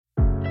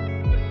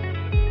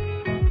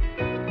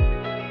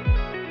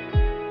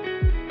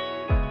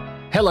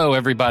Hello,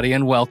 everybody,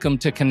 and welcome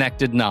to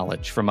Connected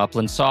Knowledge from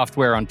Upland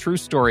Software on True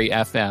Story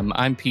FM.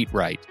 I'm Pete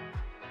Wright.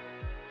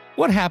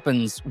 What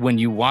happens when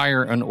you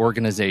wire an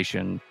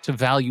organization to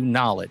value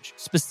knowledge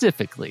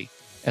specifically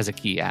as a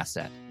key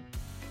asset?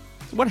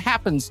 What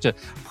happens to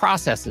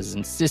processes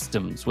and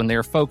systems when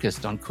they're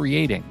focused on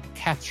creating,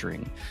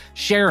 capturing,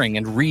 sharing,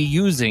 and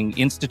reusing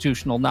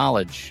institutional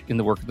knowledge in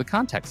the work of the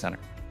contact center?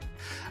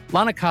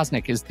 Lana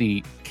Kosnik is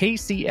the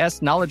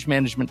KCS Knowledge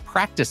Management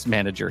Practice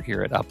Manager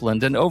here at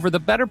Upland, and over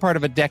the better part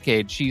of a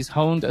decade, she's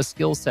honed a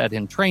skill set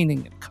in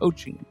training and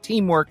coaching and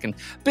teamwork and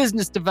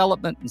business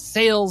development and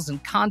sales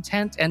and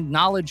content and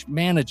knowledge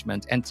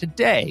management. And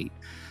today,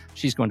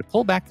 she's going to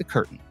pull back the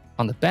curtain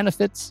on the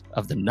benefits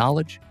of the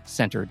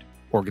knowledge-centered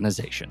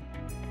organization.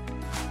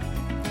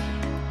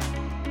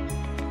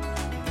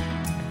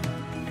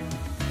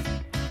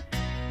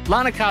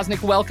 Lana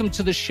Kosnik, welcome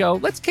to the show.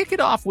 Let's kick it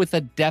off with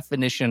a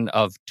definition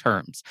of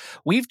terms.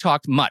 We've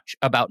talked much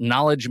about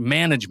knowledge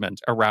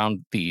management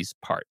around these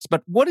parts,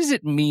 but what does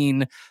it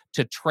mean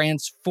to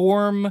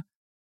transform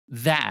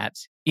that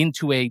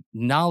into a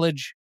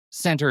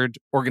knowledge-centered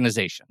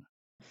organization?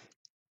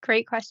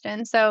 Great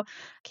question. So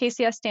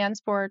KCS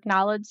stands for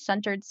Knowledge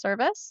Centered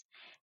Service,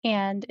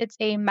 and it's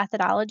a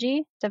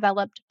methodology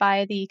developed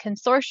by the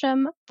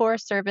Consortium for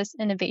Service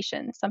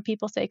Innovation. Some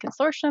people say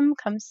consortium,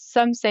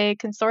 some say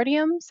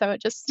consortium, so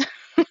it just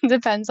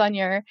depends on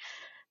your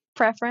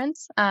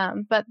preference.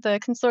 But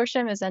the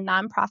consortium is a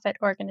nonprofit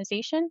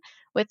organization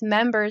with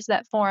members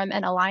that form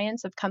an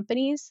alliance of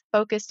companies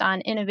focused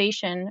on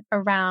innovation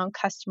around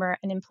customer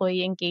and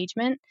employee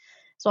engagement,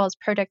 as well as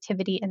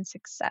productivity and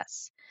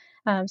success.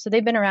 So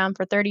they've been around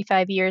for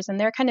 35 years, and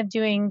they're kind of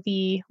doing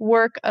the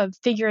work of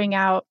figuring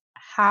out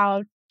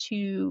how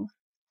to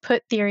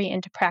put theory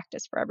into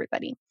practice for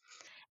everybody.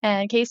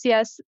 And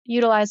KCS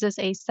utilizes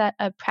a set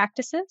of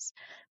practices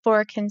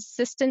for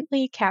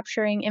consistently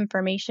capturing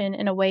information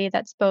in a way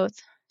that's both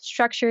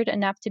structured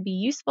enough to be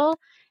useful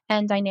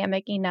and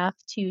dynamic enough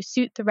to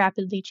suit the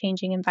rapidly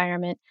changing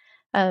environment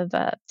of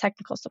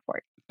technical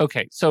support.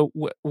 Okay, so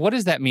what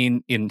does that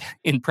mean in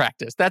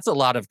practice? That's a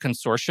lot of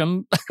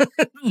consortium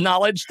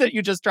knowledge that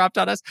you just dropped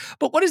on us.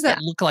 But what does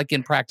that look like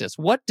in practice?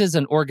 What does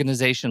an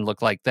organization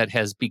look like that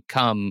has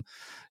become,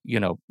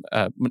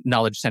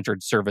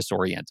 knowledge-centered,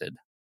 service-oriented?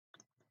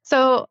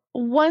 So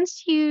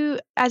once you,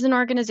 as an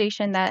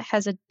organization that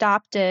has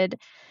adopted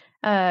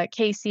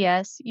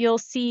KCS, you'll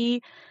see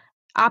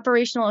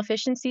operational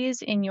efficiencies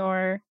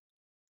throughout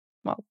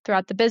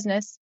the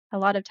business. A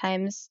lot of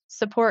times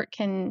support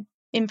can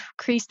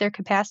increase their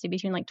capacity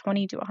between like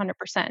 20 to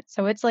 100%.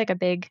 So it's like a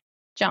big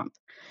jump.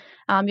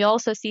 You'll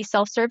also see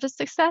self-service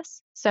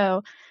success.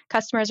 So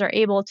customers are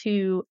able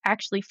to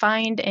actually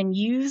find and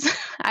use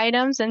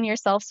items in your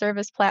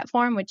self-service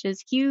platform, which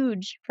is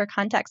huge for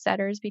contact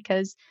centers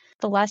because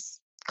the less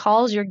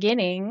calls you're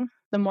getting,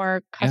 the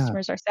more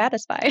customers are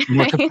satisfied. The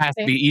more right?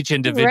 capacity each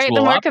individual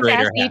the more operator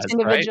capacity has, each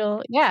individual,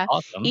 right? yeah.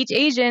 Awesome. Each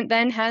agent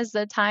then has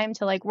the time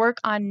to work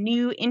on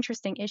new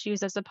interesting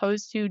issues as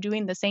opposed to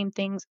doing the same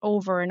things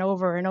over and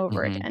over and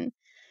over again.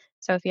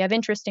 So if you have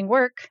interesting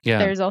work,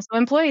 there's also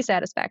employee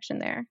satisfaction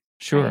there.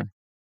 Sure. Right?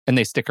 And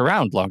they stick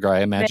around longer, I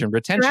imagine.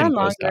 Retention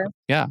goes longer. up.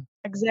 Yeah.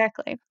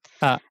 Exactly.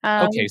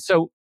 Okay,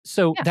 so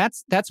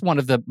that's one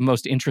of the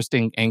most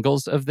interesting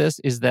angles of this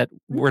is that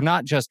we're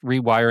not just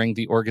rewiring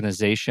the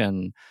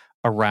organization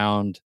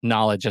around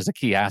knowledge as a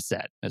key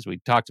asset, as we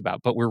talked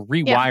about, but we're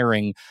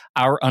rewiring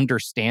our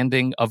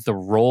understanding of the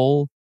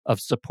role of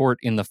support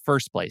in the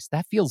first place.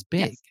 That feels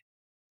big. Yes.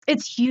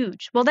 It's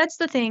huge. Well, that's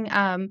the thing.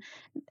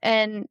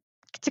 And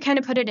to kind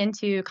of put it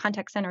into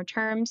contact center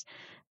terms,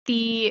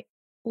 the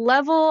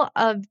level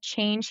of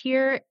change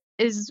here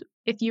is,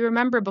 if you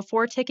remember,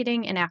 before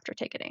ticketing and after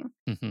ticketing.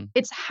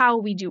 It's how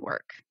we do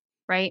work,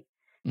 right?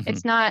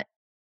 It's not,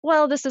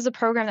 this is a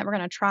program that we're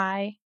going to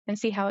try and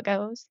see how it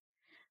goes.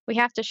 We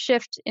have to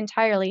shift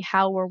entirely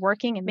how we're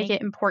working and make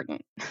it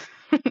important.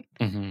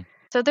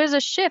 So there's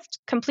a shift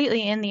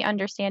completely in the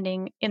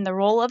understanding in the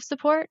role of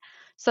support.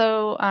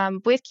 So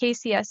with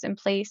KCS in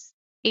place,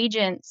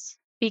 agents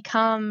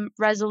become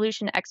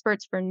resolution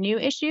experts for new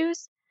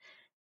issues,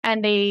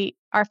 and they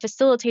are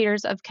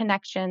facilitators of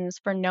connections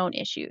for known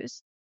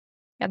issues.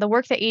 The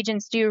work that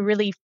agents do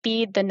really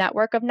feed the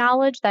network of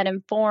knowledge that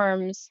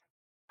informs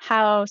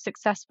how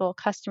successful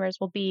customers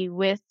will be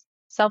with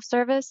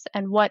self-service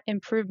and what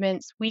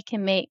improvements we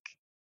can make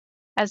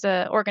as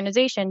an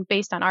organization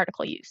based on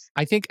article use.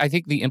 I think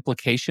the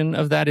implication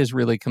of that is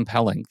really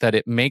compelling, that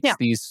it makes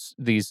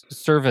these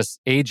service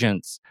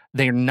agents,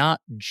 they're not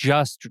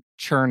just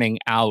churning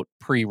out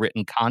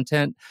pre-written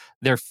content,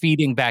 they're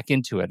feeding back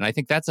into it. And I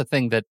think that's a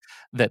thing that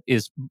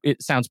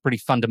it sounds pretty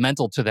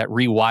fundamental to that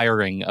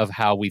rewiring of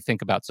how we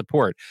think about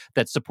support,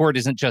 that support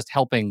isn't just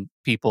helping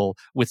people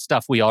with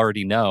stuff we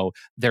already know,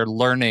 they're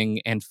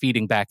learning and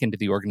feeding back into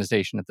the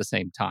organization at the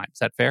same time. Is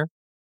that fair?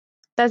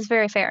 That's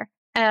very fair.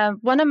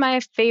 One of my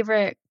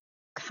favorite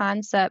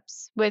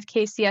concepts with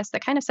KCS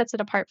that kind of sets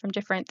it apart from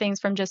different things,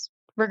 from just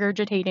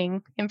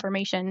regurgitating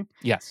information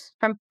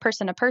from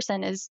person to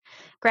person, is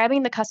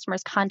grabbing the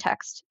customer's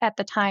context at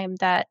the time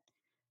that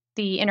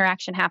the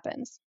interaction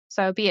happens.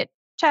 So be it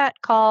chat,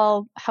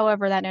 call,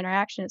 however that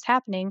interaction is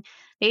happening,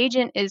 the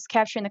agent is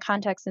capturing the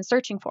context and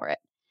searching for it.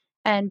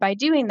 And by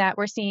doing that,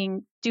 we're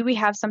seeing, do we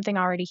have something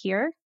already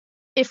here?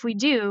 If we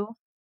do,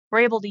 we're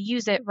able to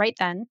use it right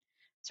then.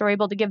 So we're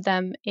able to give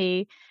them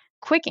a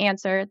quick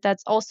answer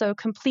that's also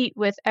complete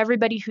with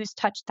everybody who's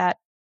touched that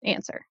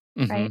answer,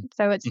 Mm-hmm. right?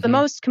 So it's the Mm-hmm.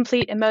 most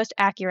complete and most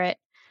accurate,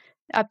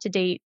 up to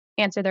date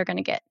answer they're going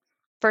to get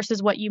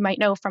versus what you might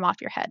know from off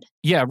your head.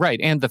 Yeah, right.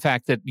 And the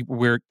fact that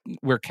we're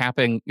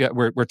tapping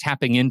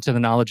into the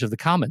knowledge of the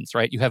commons,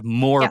 right? You have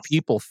more Yes.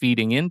 people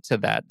feeding into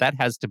that. That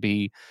has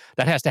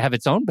to have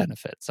its own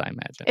benefits, I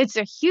imagine. It's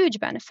a huge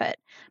benefit.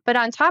 But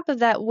on top of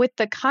that, with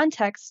the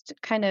context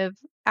kind of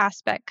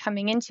aspect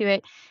coming into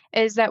it,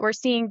 is that we're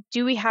seeing,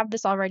 do we have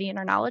this already in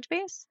our knowledge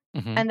base?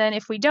 Mm-hmm. And then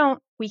if we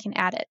don't, we can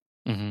add it.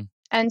 Mm-hmm.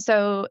 And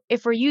so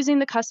if we're using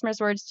the customer's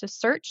words to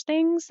search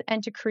things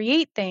and to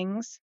create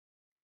things,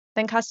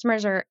 then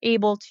customers are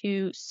able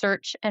to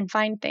search and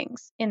find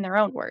things in their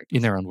own words.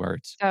 In their own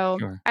words. So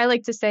Sure. I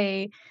like to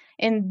say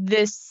in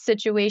this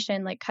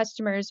situation, like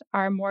customers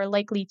are more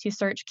likely to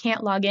search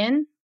can't log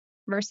in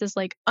versus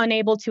like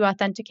unable to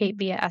authenticate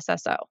via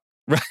SSO.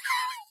 Right.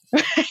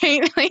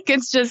 Right? Like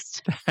it's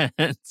just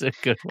That's a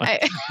good one.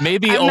 I,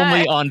 Maybe I'm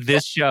only not on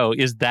this show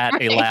is that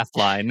a right. laugh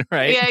line,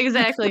 right? Yeah,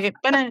 exactly.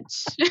 But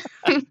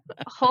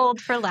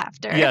hold for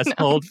laughter. Yes, No.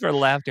 hold for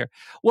laughter.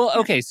 Well, Yeah.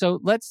 okay, so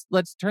let's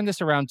turn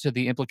this around to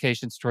the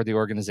implications toward the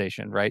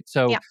organization, right?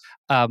 So,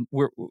 Yeah.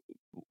 we're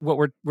what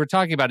we're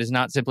talking about is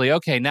not simply,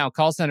 okay, now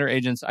call center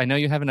agents, I know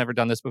you haven't ever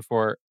done this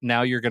before.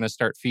 Now you're going to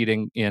start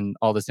feeding in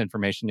all this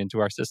information into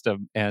our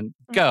system and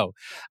go.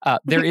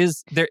 There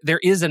is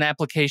an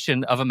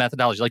application of a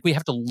methodology. Like we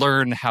have to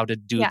learn how to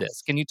do this.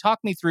 Yes. Can you talk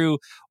me through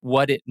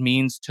what it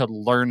means to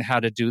learn how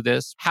to do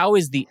this? How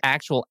is the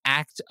actual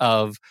act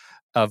of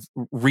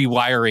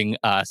rewiring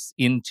us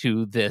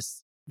into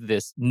this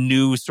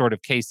new sort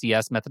of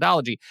KCS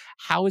methodology?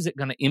 How is it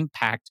going to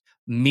impact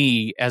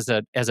me as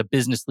a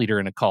business leader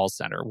in a call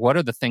center? What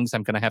are the things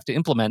I'm going to have to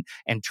implement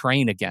and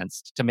train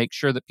against to make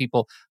sure that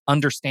people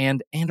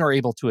understand and are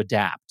able to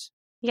adapt?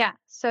 Yeah.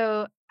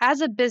 So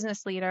as a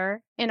business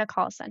leader in a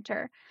call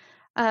center,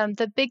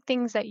 the big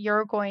things that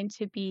you're going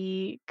to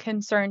be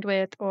concerned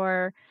with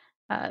or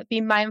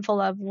be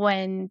mindful of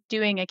when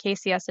doing a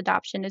KCS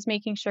adoption is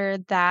making sure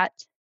that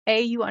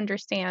you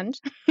understand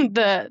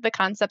the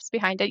concepts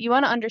behind it. You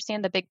want to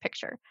understand the big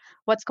picture,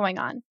 what's going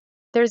on.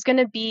 There's going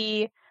to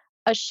be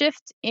a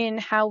shift in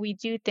how we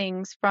do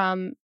things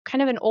from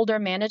kind of an older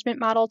management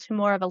model to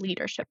more of a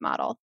leadership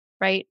model,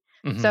 right?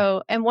 Hmm.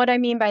 So, and what I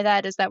mean by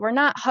that is that we're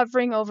not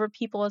hovering over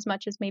people as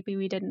much as maybe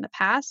we did in the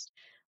past.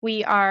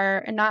 We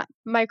are not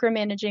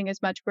micromanaging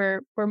as much.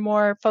 We're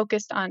more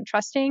focused on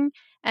trusting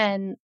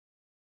and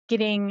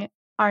getting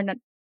our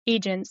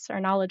agents, our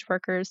knowledge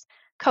workers,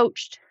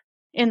 coached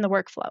in the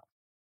workflow.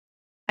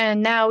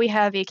 And now we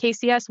have a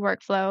KCS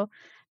workflow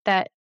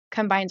that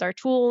combines our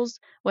tools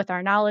with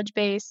our knowledge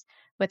base,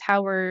 with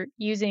how we're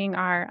using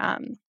our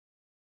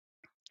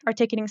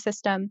ticketing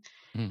system,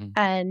 Hmm.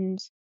 and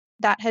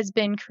that has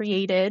been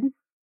created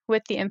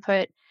with the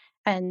input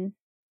and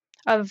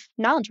of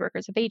knowledge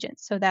workers, of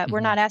agents, so that we're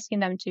Hmm. not asking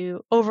them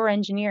to over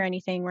engineer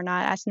anything. We're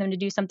not asking them to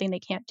do something they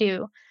can't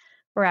do.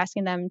 We're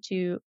asking them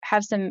to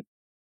have some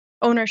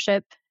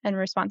ownership and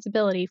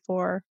responsibility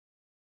for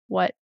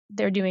what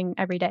they're doing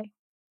every day.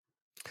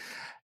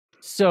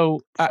 So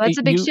So that's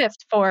a big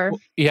shift for.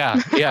 yeah,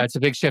 it's a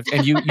big shift.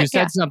 And you Yeah.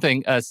 said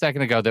something a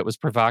second ago that was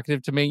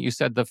provocative to me. You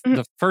said Mhm.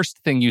 the first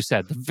thing you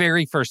said, the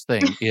very first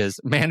thing is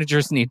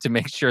managers need to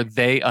make sure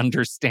they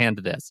understand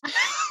this.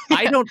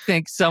 I Yeah. don't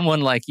think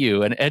someone like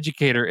you, an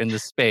educator in the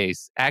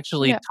space,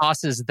 actually Yeah.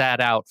 tosses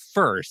that out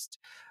first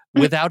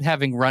without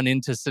having run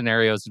into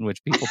scenarios in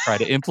which people try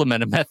to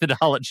implement a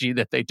methodology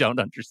that they don't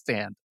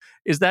understand.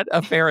 Is that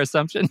a fair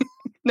assumption?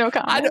 No I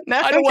don't, comment. No,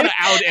 I don't I'm want kidding.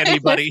 to out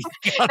anybody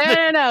on No, the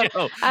no, no.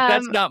 show.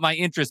 That's not my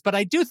interest, but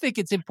I do think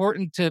it's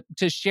important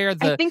to share I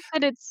the think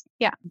that it's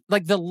yeah.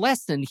 the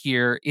lesson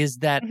here is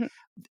that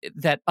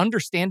Mhm.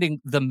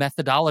 understanding the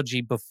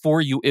methodology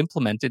before you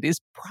implement it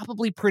is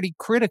probably pretty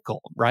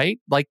critical, right?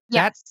 Like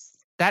Yes.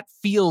 that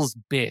feels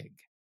big.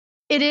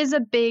 It is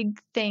a big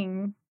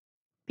thing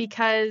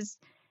because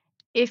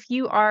if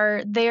you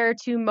are there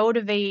to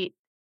motivate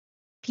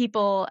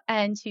people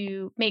and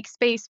to make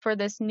space for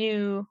this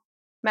new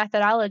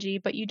methodology,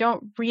 but you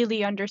don't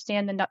really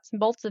understand the nuts and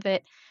bolts of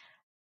it,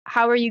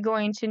 how are you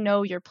going to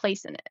know your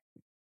place in it?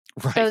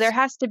 So there Right.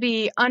 has to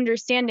be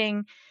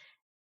understanding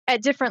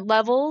at different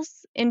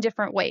levels in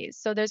different ways.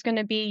 So there's going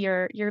to be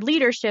your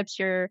leaderships,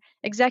 your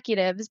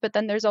executives, but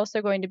then there's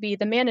also going to be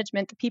the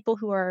management, the people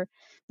who are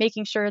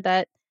making sure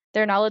that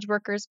their knowledge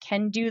workers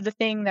can do the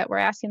thing that we're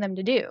asking them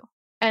to do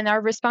and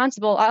are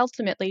responsible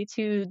ultimately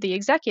to the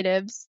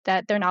executives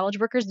that their knowledge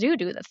workers do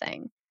the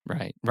thing.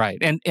 Right, right.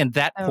 And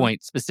that So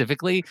point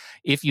specifically,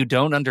 if you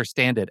don't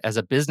understand it as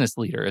a business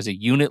leader, as a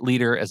unit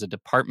leader, as a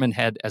department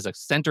head, as a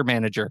center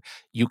manager,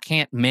 you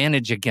can't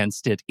manage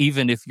against it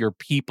even if your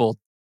people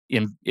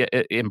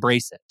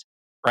embrace it.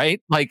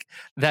 right? Like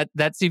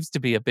that seems to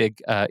be a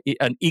big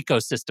an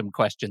ecosystem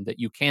question that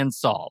you can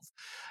solve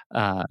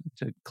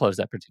to close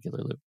that particular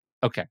loop.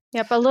 Okay.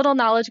 Yep, a little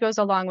knowledge goes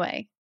a long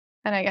way.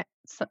 And I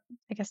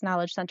guess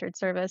knowledge-centered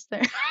service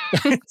there.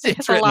 it's, I it's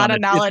guess a written lot on a of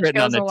it's knowledge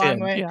written on goes the a long tin.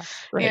 way. Yeah,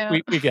 right. Yeah.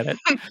 We get it.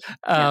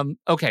 Yeah.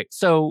 Okay,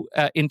 so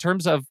in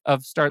terms of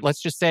start,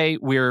 let's just say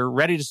we're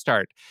ready to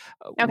start.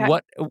 Okay.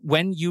 What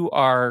when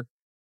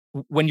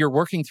you're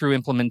working through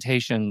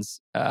implementations,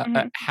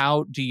 Mhm.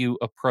 how do you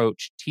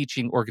approach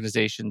teaching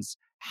organizations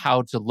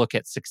how to look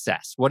at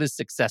success? What does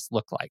success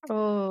look like?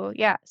 Oh,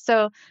 yeah.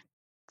 So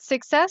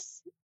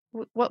success,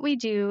 what we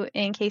do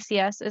in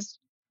KCS is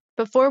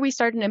before we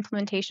start an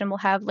implementation, we'll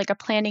have like a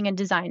planning and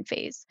design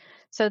phase.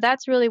 So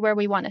that's really where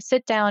we want to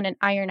sit down and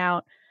iron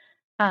out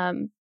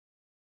um,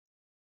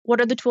 what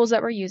are the tools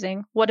that we're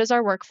using, what is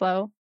our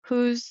workflow,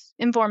 who's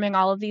informing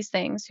all of these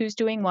things, who's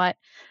doing what.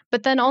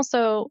 But then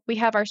also we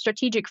have our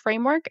strategic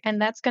framework, and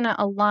that's going to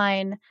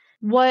align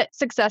what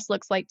success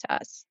looks like to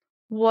us.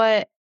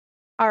 What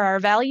are our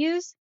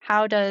values?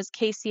 How does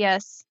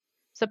KCS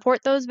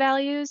support those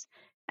values?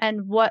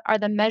 And what are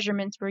the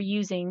measurements we're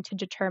using to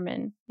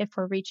determine if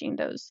we're reaching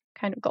those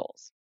kind of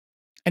goals?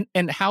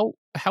 And how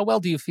well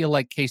do you feel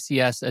like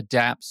KCS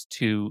adapts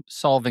to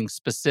solving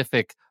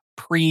specific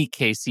pre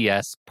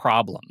KCS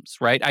problems,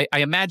 right? I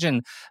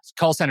imagine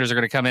call centers are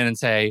going to come in and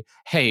say,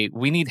 hey,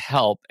 we need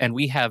help and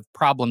we have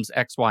problems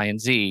X, Y,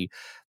 and Z.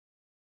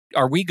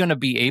 Are we going to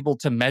be able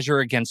to measure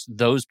against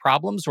those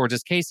problems, or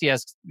does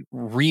KCS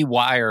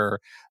rewire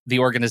the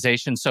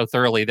organization so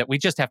thoroughly that we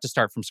just have to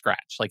start from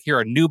scratch? Like, here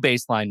are new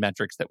baseline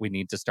metrics that we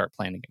need to start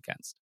planning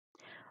against.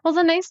 Well,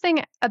 the nice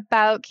thing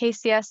about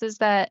KCS is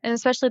that, and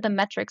especially the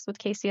metrics with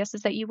KCS,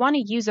 is that you want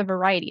to use a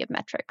variety of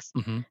metrics.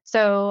 Hmm.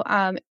 So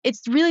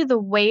it's really the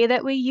way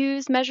that we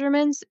use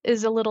measurements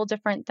is a little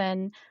different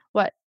than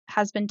what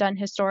has been done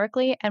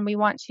historically. And we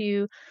want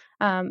to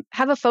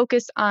have a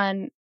focus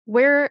on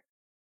where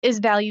is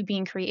value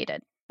being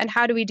created and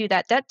how do we do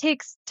that? That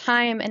takes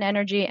time and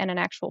energy and an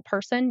actual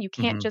person. You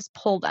can't Hmm. just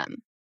pull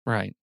them.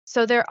 Right.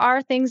 So there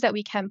are things that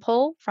we can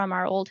pull from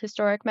our old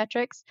historic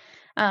metrics,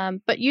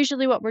 but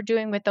usually what we're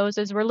doing with those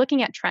is we're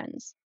looking at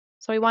trends.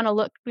 So we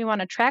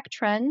want to track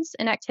trends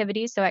in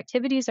activities. So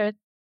activities are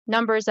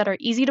numbers that are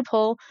easy to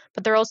pull,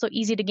 but they're also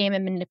easy to game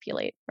and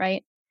manipulate,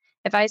 right?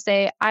 If I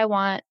say I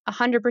want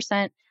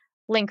 100%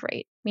 link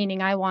rate,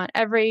 meaning I want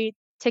every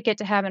ticket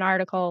to have an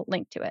article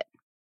linked to it.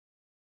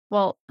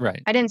 Well,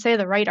 Right. I didn't say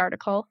the right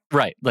article.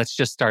 Right. Let's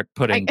just start I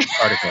putting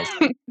articles.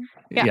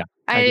 Yeah. Yeah,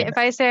 I get it. If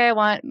I say I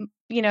want,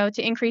 to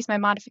increase my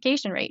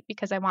modification rate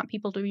because I want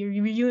people to be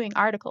reviewing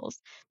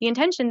articles, the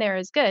intention there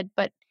is good,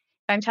 but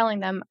if I'm telling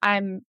them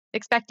I'm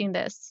expecting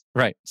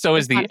Right. So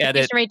is this the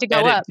modification rate to go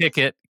edit up.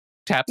 ticket,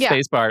 tap Yeah,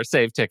 spacebar,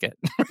 save ticket.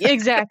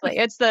 exactly.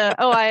 It's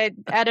I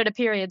added a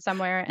period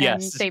somewhere and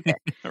Yes. saved it.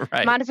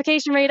 Right.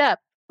 Modification rate up.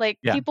 Like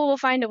Yeah. people will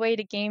find a way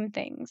to game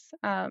things.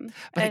 But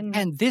And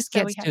again, this so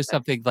we gets have to to,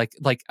 something like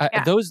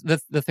yeah, those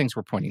the things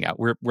we're pointing out.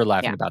 We're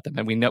laughing yeah, about them,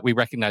 and we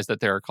recognize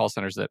that there are call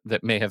centers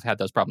that may have had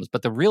those problems.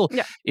 But the real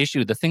yeah.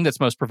 issue, the thing that's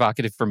most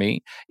provocative for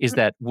me, is Mm,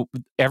 that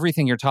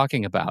everything you're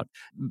talking about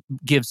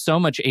gives so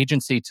much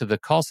agency to the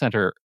call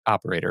center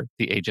operator,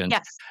 the agent,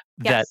 yes,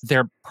 that yes.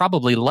 they're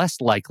probably less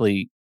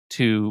likely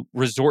to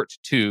resort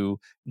to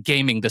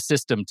gaming the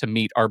system to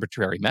meet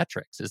arbitrary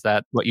metrics. Is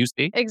that what you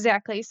see?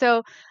 Exactly.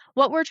 So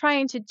what we're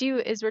trying to do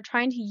is we're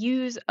trying to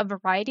use a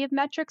variety of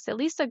metrics, at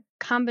least a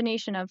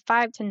combination of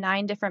 5 to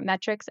 9 different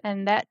metrics,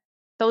 and that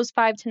those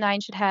 5 to 9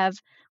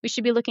 we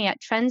should be looking at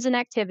trends and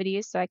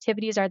activities. So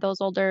activities are those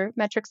older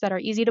metrics that are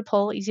easy to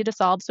pull, easy to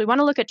solve. So we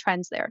want to look at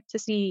trends there to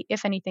see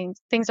if anything,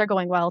 things are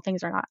going well,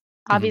 things are not.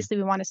 Hmm. Obviously,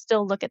 we want to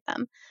still look at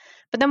them.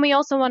 But then we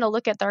also want to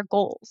look at their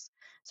goals.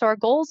 So our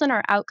goals and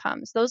our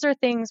outcomes, those are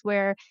things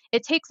where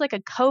it takes like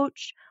a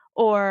coach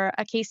or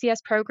a KCS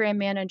program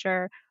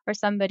manager or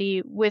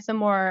somebody with a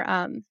more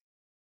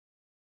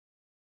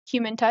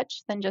human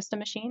touch than just a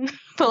machine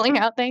pulling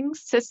out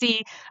things to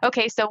see,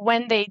 okay, so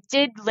when they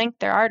did link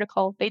their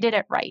article, they did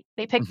it right.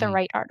 They picked the Hmm.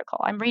 right article.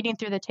 I'm reading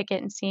through the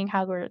ticket and seeing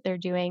how they're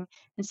doing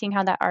and seeing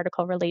how that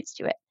article relates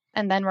to it.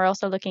 And then we're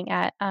also looking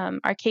at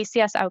our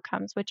KCS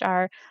outcomes, which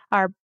are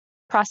our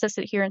process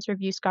adherence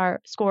review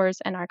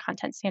scores and our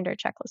content standard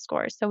checklist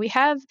scores. So we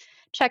have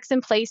checks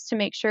in place to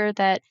make sure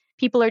that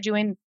people are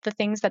doing the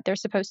things that they're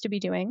supposed to be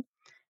doing,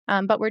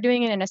 but we're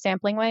doing it in a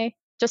sampling way.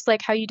 Just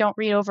like how you don't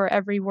read over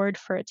every word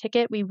for a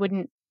ticket, we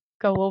wouldn't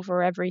go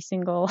over every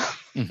single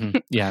Hmm.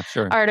 Yeah,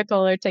 sure.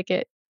 article or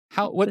ticket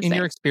What the in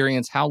your same.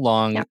 experience, how Yeah.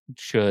 long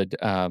should,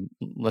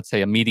 let's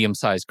say, a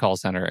medium-sized call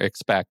center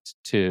expect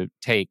to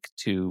take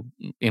to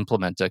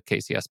implement a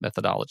KCS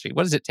methodology?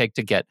 What does it take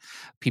to get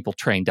people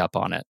trained up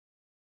on it?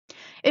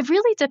 It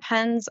really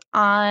depends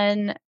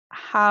on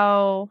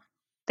how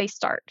they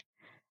start.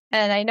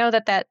 And I know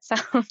that that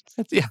sounds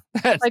Yeah,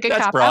 that's like a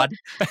that's cop out.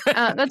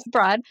 broad. That's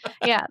broad.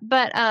 Yeah.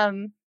 But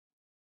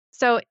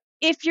so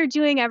if you're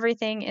doing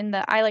everything in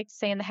I like to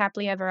say in the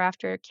happily ever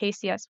after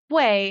KCS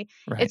way,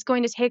 Right. it's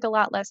going to take a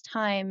lot less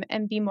time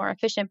and be more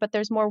efficient, but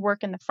there's more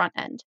work in the front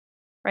end.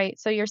 right?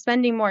 So you're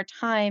spending more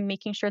time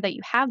making sure that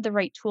you have the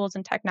right tools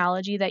and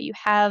technology, that you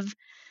have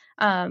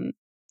um,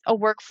 a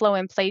workflow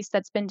in place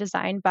that's been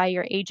designed by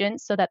your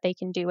agents so that they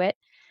can do it,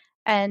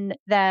 and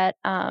that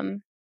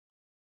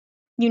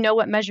you know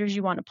what measures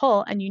you want to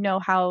pull and you know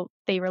how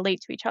they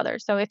relate to each other.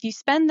 So if you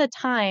spend the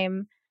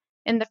time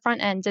in the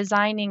front end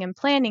designing and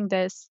planning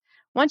this,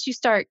 once you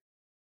start,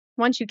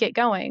 once you get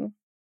going,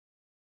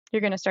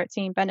 you're going to start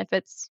seeing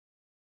benefits,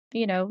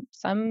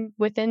 some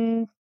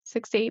within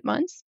 6 to 8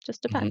 months,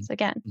 just Hmm. depends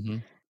again. Hmm.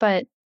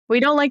 But we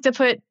don't like to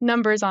put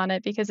numbers on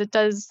it because it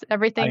does, I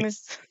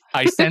everything's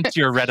I sense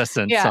your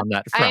reticence yeah, on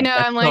that I front. know.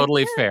 That's I'm like,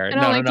 totally fair. I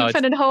don't No, no, like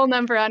to no. put a whole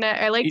number on it.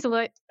 I like It,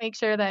 to make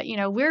sure that,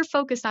 we're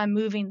focused on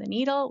moving the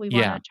needle. We want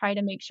yeah, to try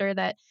to make sure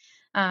that,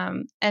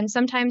 and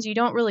sometimes you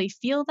don't really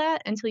feel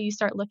that until you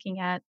start looking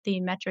at the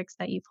metrics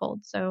that you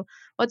pulled. So,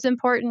 what's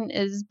important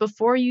is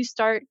before you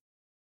start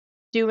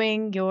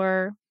doing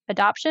your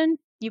adoption,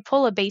 you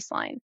pull a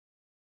baseline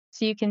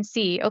so you can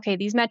see, okay,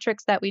 these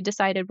metrics that we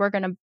decided we're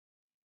going to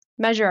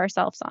measure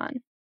ourselves on,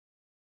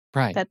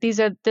 right. that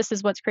this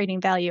is what's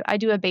creating value. I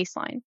do a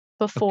baseline Okay.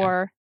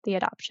 before the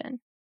adoption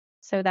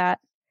so that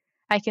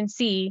I can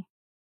see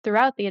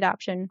throughout the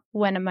adoption,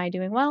 when am I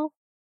doing well?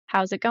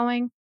 How's it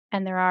going?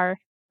 And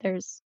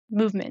there's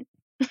movement.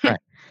 Right.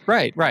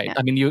 Right, right. Yeah.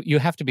 I mean, you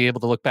have to be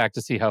able to look back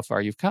to see how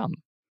far you've come.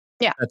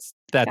 Yeah, That's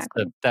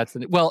exactly.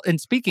 the well,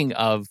 and speaking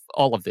of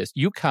all of this,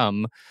 you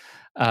come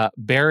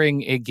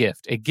bearing a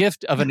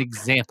gift of an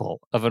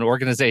example of an Oh,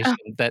 organization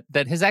that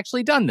has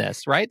actually done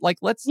this, right? Like,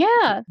 let's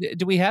yeah.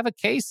 do we have a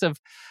case of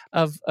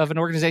an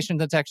organization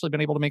that's actually been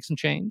able to make some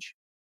change?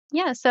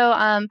 Yeah. So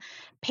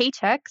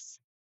paychecks,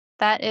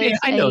 that Yeah, is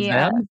I know a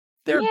them.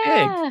 They're big.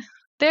 yeah,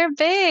 they're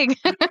big.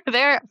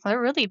 They're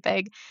really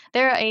big.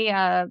 They're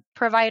a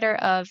provider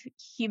of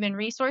human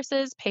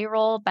resources,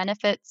 payroll,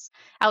 benefits,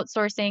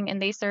 outsourcing,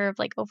 and they serve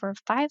like over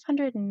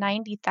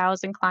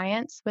 590,000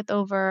 clients with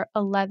over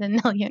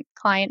 11 million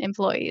client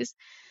employees.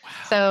 Wow.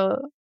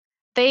 So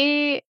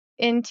they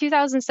in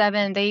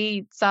 2007,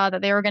 they saw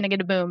that they were gonna get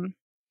a boom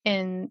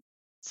in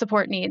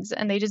support needs,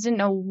 and they just didn't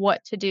know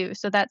what to do.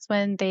 So that's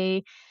when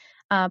they,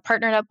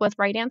 partnered up with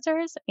Right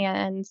Answers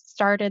and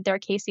started their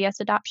KCS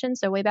adoption,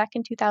 so way back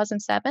in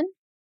 2007.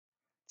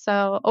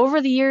 So over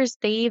the years,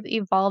 they've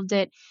evolved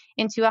it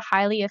into a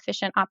highly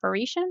efficient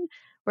operation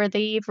where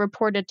they've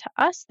reported to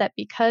us that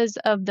because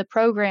of the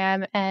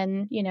program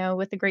and,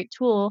 with the great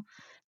tool,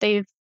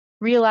 they've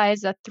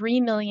realized a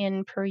 3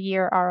 million per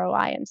year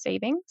ROI in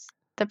savings.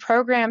 The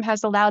program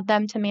has allowed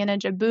them to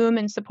manage a boom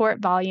in support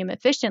volume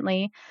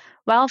efficiently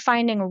while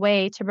finding a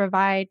way to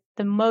provide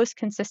the most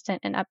consistent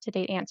and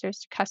up-to-date answers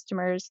to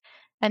customers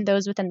and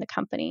those within the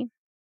company.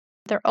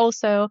 They're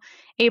also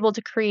able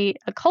to create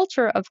a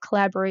culture of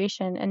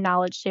collaboration and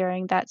knowledge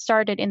sharing that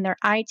started in their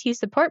IT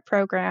support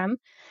program,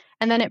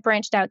 and then it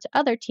branched out to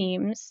other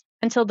teams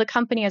until the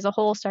company as a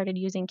whole started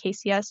using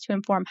KCS to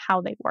inform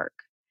how they work.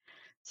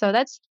 So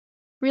that's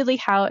really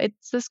how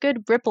it's this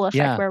good ripple effect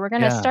Yeah, where we're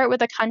going to yeah, start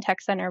with a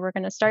contact center, we're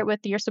going to start with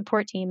your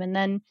support team, and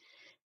then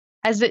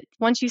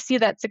once you see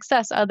that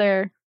success,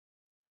 other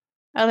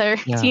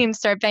yeah. teams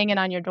start banging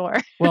on your door.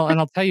 Well, and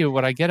I'll tell you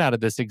what I get out of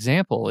this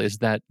example is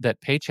that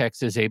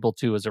Paychex is able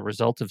to, as a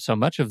result of so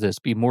much of this,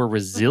 be more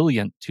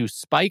resilient to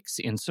spikes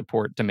in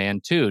support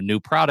demand too. New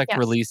product Yes.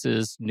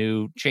 releases,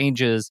 new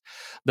changes,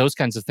 those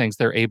kinds of things.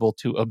 They're able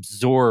to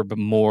absorb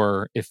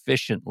more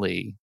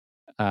efficiently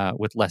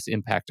with less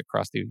impact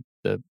across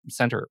the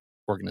center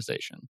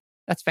organization.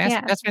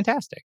 Yeah. That's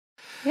fantastic.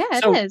 Yeah,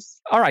 it So,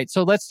 is. all right.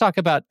 So let's talk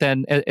about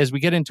then, as we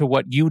get into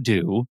what you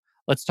do,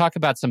 let's talk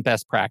about some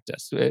best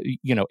practice. 8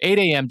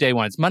 a.m. day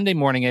one. It's Monday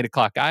morning, 8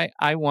 o'clock. I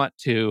want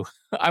to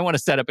I want to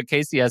set up a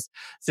KCS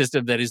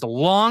system that is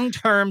long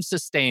term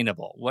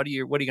sustainable. What are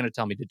you going to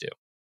tell me to do?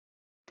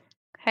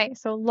 Okay,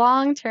 so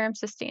long-term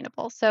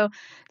sustainable. So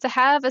to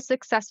have a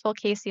successful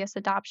KCS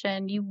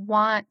adoption, you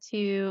want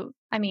to,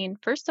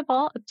 first of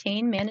all,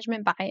 obtain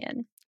management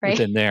buy-in, right?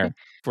 Within there,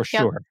 for Yep.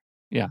 sure.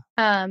 Yeah.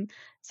 Um,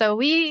 so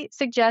we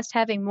suggest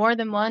having more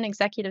than one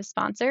executive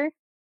sponsor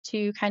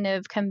to kind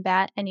of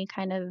combat any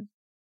kind of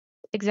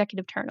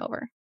executive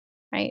turnover,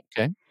 right?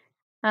 Okay.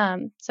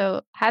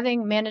 So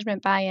having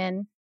management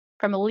buy-in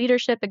from a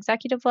leadership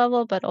executive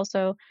level, but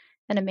also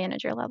in a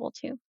manager level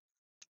too.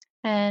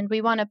 And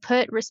we want to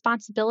put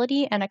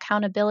responsibility and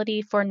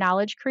accountability for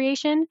knowledge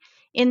creation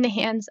in the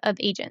hands of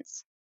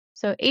agents.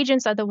 So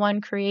agents are the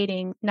one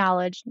creating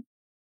knowledge,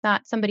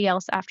 not somebody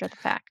else after the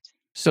fact.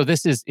 So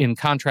this is in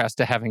contrast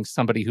to having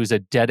somebody who's a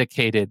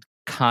dedicated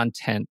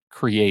content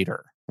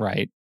creator,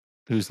 right?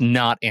 Who's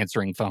not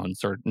answering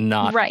phones or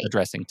not Right.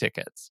 addressing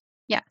tickets.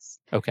 Yes.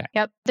 Okay.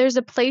 Yep. There's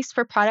a place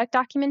for product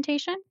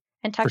documentation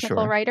and For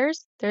technical sure.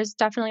 writers. There's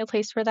definitely a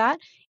place for that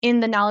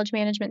in the knowledge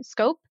management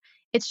scope.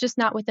 It's just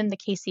not within the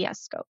KCS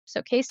scope.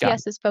 So Got it.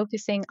 KCS is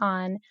focusing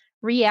on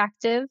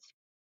reactive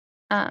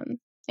um,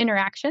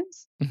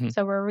 interactions. Mhm.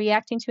 So we're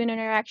reacting to an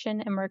interaction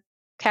and we're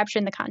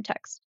capturing the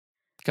context.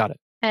 Got it.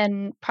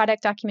 And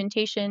product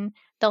documentation,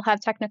 they'll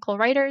have technical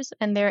writers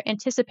and they're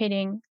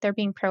anticipating, they're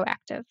being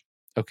proactive.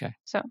 Okay.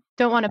 So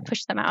don't want to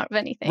push them out of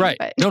anything, Right.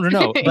 but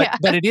No. But yeah.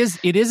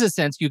 it is a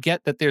sense you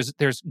get that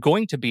there's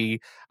going to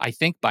be, I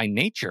think by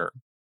nature,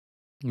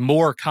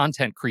 more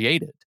content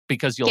created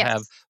because you'll have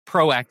Yes.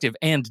 proactive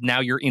and now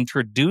you're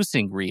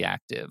introducing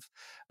reactive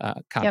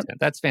Yep. content.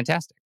 That's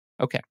fantastic.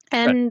 Okay. Good.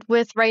 And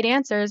with right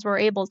answers, we're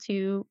able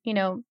to,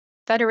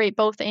 federate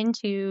both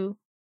into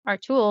our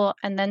tool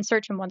and then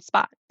search in one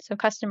spot. So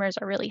customers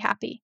are really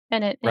happy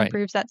and it Right.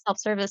 improves that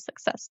self-service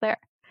success there.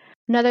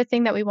 Another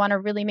thing that we want to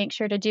really make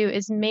sure to do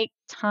is make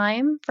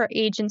time for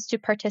agents to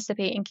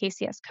participate in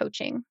KCS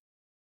coaching.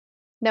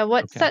 Now,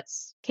 what Okay.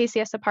 sets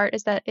KCS apart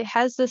is that it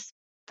has this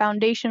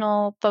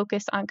foundational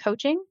focus on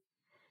coaching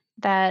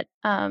that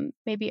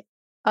maybe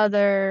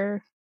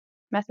other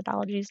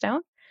methodologies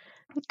don't.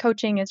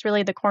 Coaching is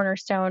really the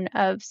cornerstone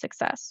of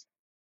success.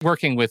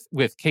 Working with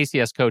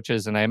KCS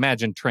coaches and I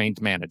imagine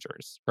trained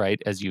managers,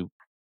 right, as you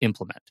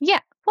implement. Yeah.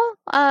 Well,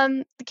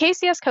 the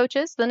KCS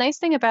coaches, the nice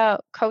thing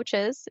about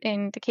coaches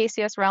in the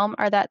KCS realm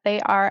are that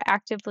they are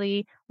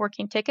actively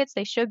working tickets.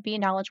 They should be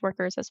knowledge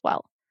workers as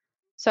well.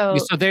 So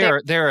So they're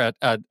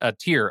a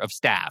tier of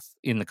staff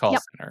in the call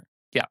yep, center.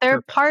 Yeah,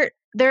 perfect.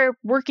 they're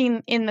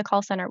working in the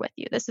call center with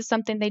you. This is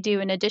something they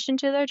do in addition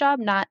to their job,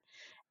 not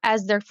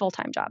as their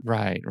full-time job.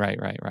 Right.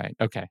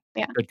 Okay.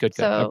 Yeah. Good.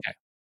 So Okay.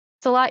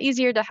 it's a lot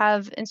easier to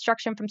have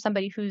instruction from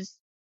somebody who's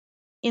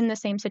in the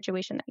same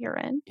situation that you're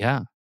in,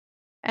 Yeah.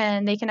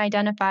 and they can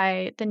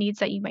identify the needs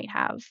that you might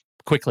have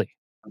Quickly.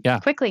 Yeah.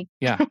 quickly.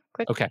 Yeah.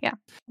 Quickly, Okay. yeah.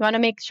 You wanna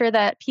make sure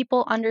that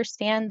people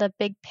understand the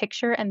big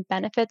picture and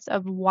benefits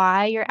of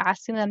why you're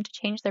asking them to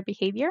change their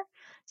behavior.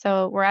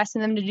 So we're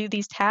asking them to do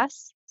these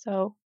tasks,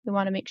 so we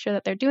wanna make sure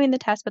that they're doing the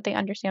task, but they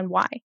understand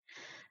why.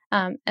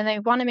 And they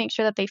wanna make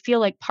sure that they feel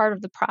like part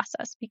of the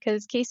process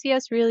because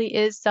KCS really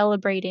is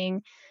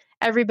celebrating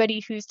everybody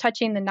who's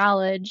touching the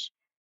knowledge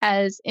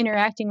as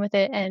interacting with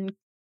it and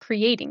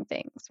creating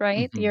things,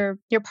 right? Mhm.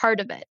 You're part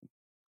of it.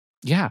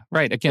 Yeah,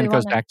 right. So Again, we it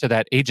goes wanna back to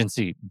that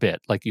agency bit.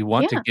 Like you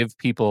want to yeah, give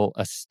people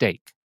a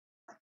stake.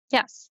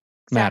 yes,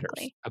 Matters.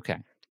 exactly. Okay.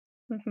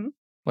 Mhm.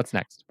 What's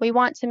next? We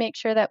want to make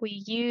sure that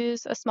we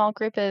use a small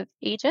group of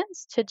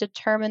agents to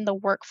determine the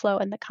workflow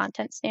and the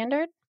content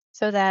standard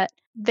so that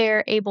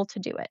they're able to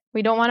do it.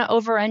 We don't want to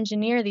over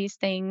engineer these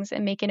things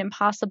and make it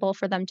impossible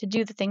for them to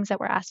do the things that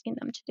we're asking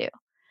them to do.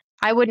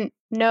 I wouldn't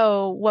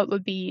know what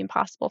would be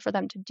impossible for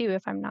them to do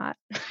if I'm not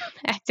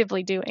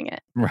actively doing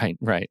it. Right.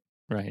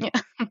 Yeah.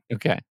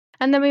 Okay.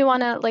 And then we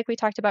want to, like we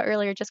talked about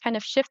earlier, just kind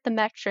of shift the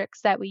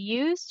metrics that we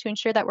use to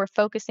ensure that we're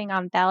focusing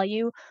on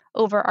value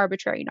over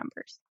arbitrary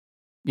numbers.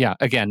 Yeah.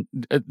 Again,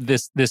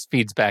 this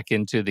feeds back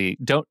into the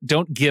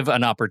don't give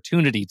an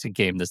opportunity to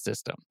game the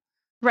system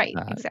Right,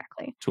 uh,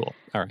 exactly. tool.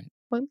 All right.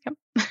 Well,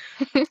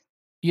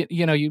 yeah.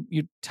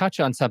 You touch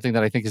on something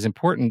that I think is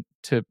important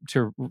to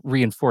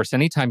reinforce.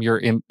 Anytime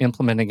you're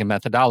implementing a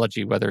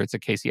methodology, whether it's a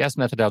KCS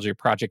methodology, a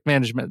project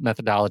management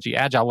methodology,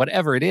 agile,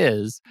 whatever it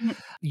is,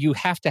 you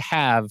have to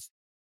have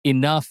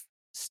enough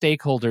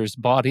stakeholders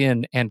bought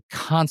in and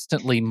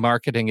constantly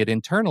marketing it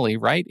internally,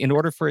 right? In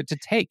order for it to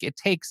take, it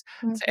takes,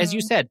 as you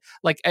Mhm. said,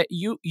 like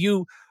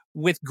you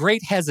with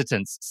great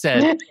hesitance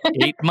said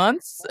 8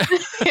 months.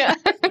 Yeah,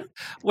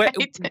 what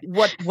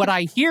right. what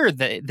I hear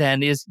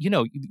then is,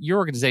 your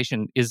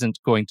organization isn't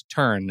going to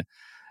turn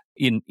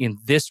in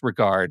this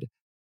regard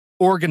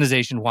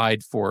organization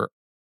wide for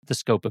the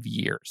scope of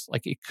years.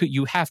 Like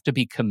you have to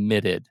be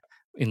committed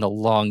in the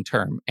long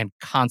term and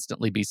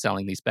constantly be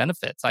selling these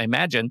benefits, I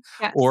imagine,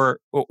 Yes. or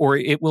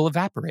it will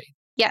evaporate.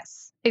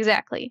 Yes,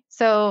 exactly.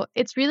 So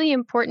it's really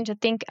important to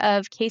think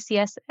of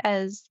KCS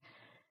as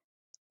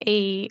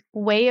a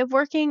way of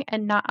working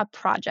and not a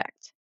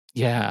project.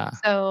 Yeah.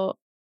 So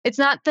it's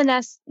not the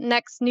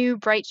next new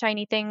bright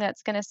shiny thing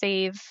that's going to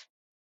save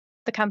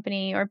the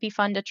company or be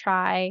fun to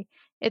try.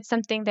 It's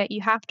something that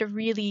you have to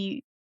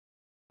really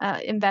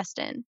invest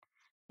in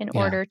Yeah.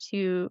 order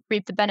to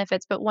reap the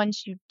benefits. But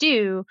once you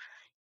do,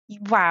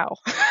 wow.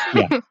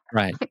 Yeah.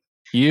 Right.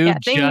 You Yeah,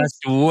 things.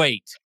 just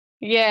wait.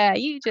 Yeah,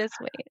 you just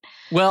wait.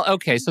 Well,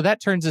 okay, so that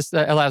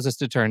allows us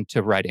to turn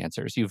to right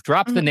answers. You've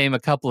dropped the Mhm. name a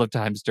couple of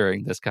times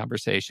during this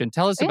conversation.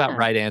 Tell us about Yeah.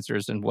 right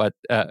answers and what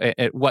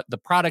the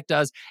product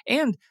does,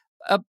 and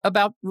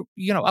about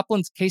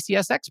Upland's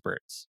KCS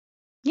experts.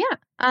 Yeah.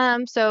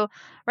 So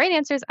right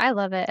answers, I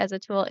love it as a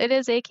tool. It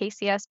is a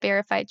KCS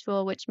verified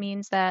tool, which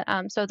means that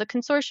so the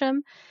consortium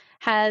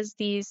has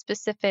these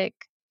specific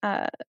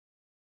uh,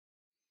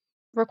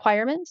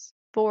 requirements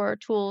for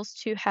tools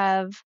to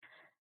have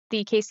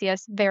the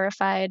KCS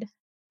verified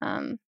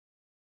um,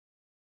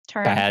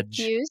 term Badge,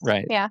 used.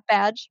 right? Yeah,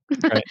 badge.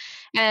 Right.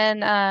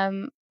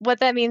 And what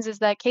that means is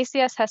that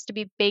KCS has to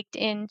be baked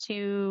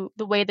into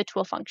the way the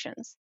tool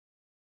functions.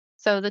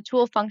 So the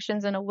tool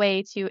functions in a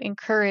way to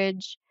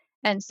encourage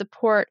and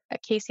support a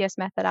KCS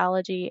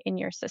methodology in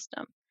your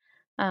system.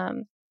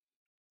 Um,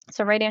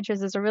 so Right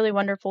Answers is a really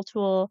wonderful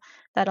tool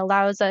that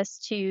allows us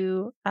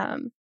to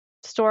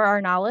store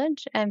our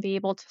knowledge and be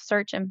able to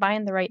search and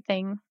find the right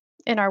thing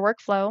in our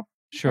workflow and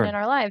Sure. in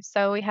our lives.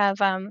 So we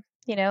have,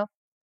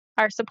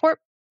 our support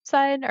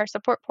side, our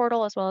support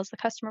portal, as well as the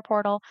customer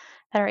portal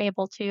that are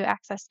able to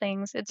access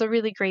things. It's a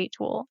really great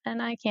tool,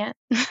 and I can't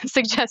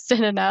suggest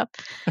it enough.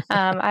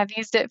 I've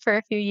used it for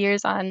a few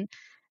years on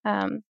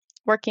um,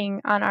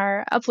 working on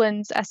our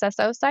Upland's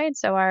SSO side,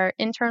 so our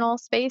internal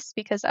space,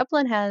 because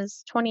Upland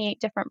has 28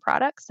 different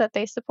products that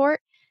they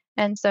support.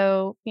 And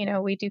so,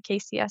 we do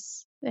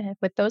KCS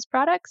with those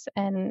products,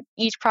 and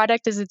each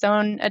product is its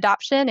own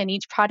adoption, and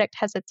each product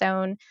has its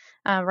own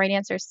right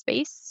answer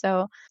space.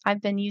 So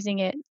I've been using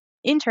it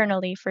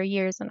internally for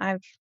years, and I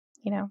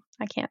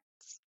can't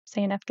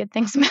say enough good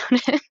things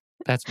about it.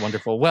 That's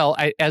wonderful. Well,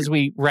 as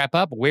we wrap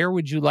up, where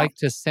would you like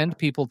to send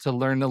people to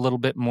learn a little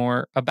bit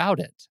more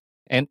about it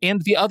and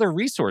the other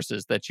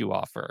resources that you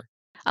offer?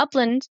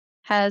 Upland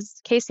has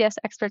KCS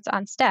experts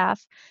on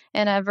staff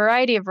in a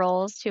variety of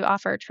roles to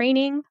offer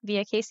training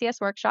via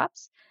KCS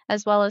workshops,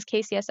 as well as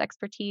KCS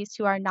expertise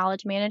to our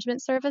knowledge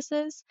management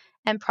services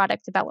and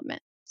product development.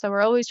 So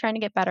we're always trying to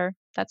get better.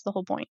 That's the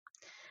whole point.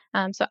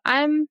 So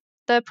I'm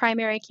the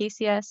primary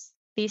KCS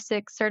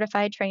V6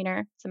 certified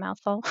trainer. It's a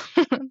mouthful,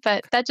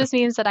 but that just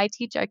means that I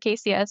teach our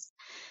KCS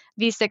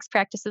V6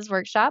 practices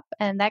workshop,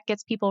 and that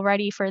gets people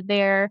ready for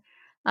their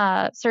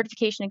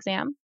certification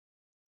exam.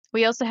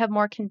 We also have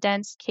more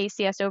condensed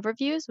KCS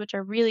overviews, which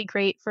are really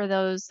great for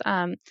those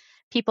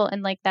people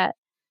in like that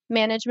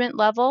management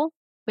level.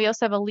 We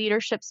also have a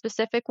leadership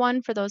specific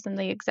one for those in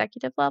the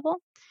executive level,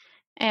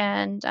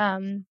 and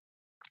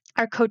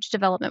our coach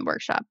development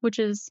workshop, which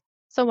is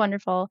so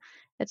wonderful.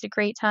 It's a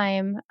great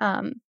time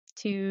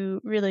to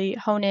really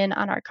hone in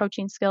on our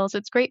coaching skills.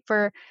 It's great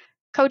for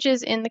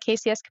coaches in the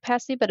KCS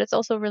capacity, but it's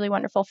also really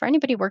wonderful for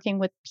anybody working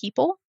with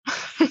people,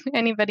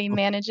 anybody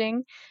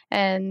managing,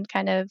 and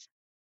kind of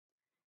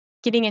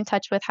getting in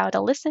touch with how to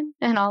listen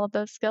and all of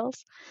those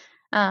skills.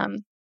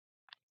 And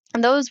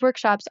those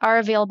workshops are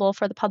available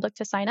for the public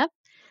to sign up.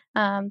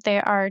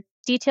 There are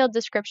detailed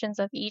descriptions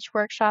of each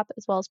workshop,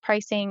 as well as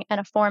pricing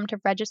and a form to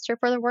register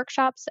for the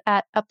workshops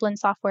at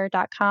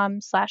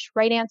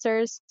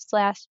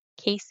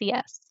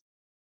uplandsoftware.com/right-answers/KCS.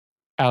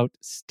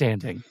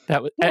 Outstanding.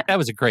 That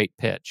was a great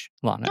pitch,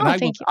 Lana. And Oh,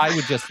 thank you. I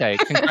would just say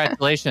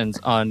congratulations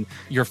on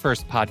your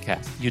first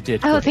podcast. You did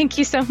Oh, great. thank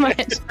you so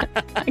much.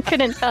 I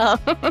couldn't tell.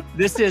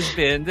 This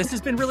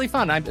has been really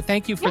fun.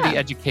 Thank you for the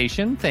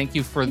education. Thank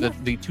you for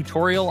the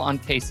tutorial on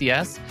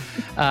KCS.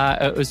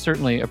 I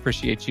certainly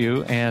appreciate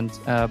you, and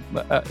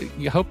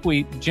you hope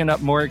we gin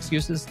up more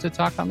excuses to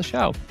talk on the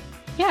show.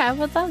 Yeah, I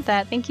would love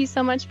that. Thank you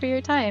so much for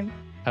your time.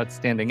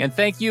 Outstanding. And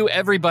thank you,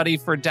 everybody,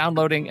 for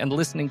downloading and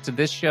listening to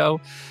this show.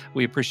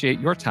 We appreciate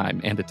your time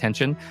and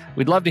attention.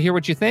 We'd love to hear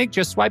what you think.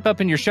 Just swipe up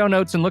in your show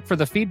notes and look for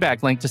the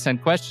feedback link to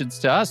send questions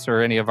to us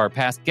or any of our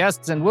past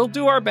guests, and we'll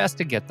do our best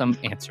to get them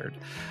answered.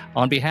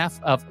 On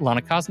behalf of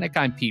Lana Kosnik,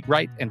 I'm Pete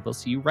Wright, and we'll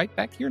see you right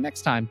back here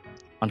next time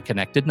on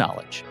Connected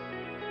Knowledge.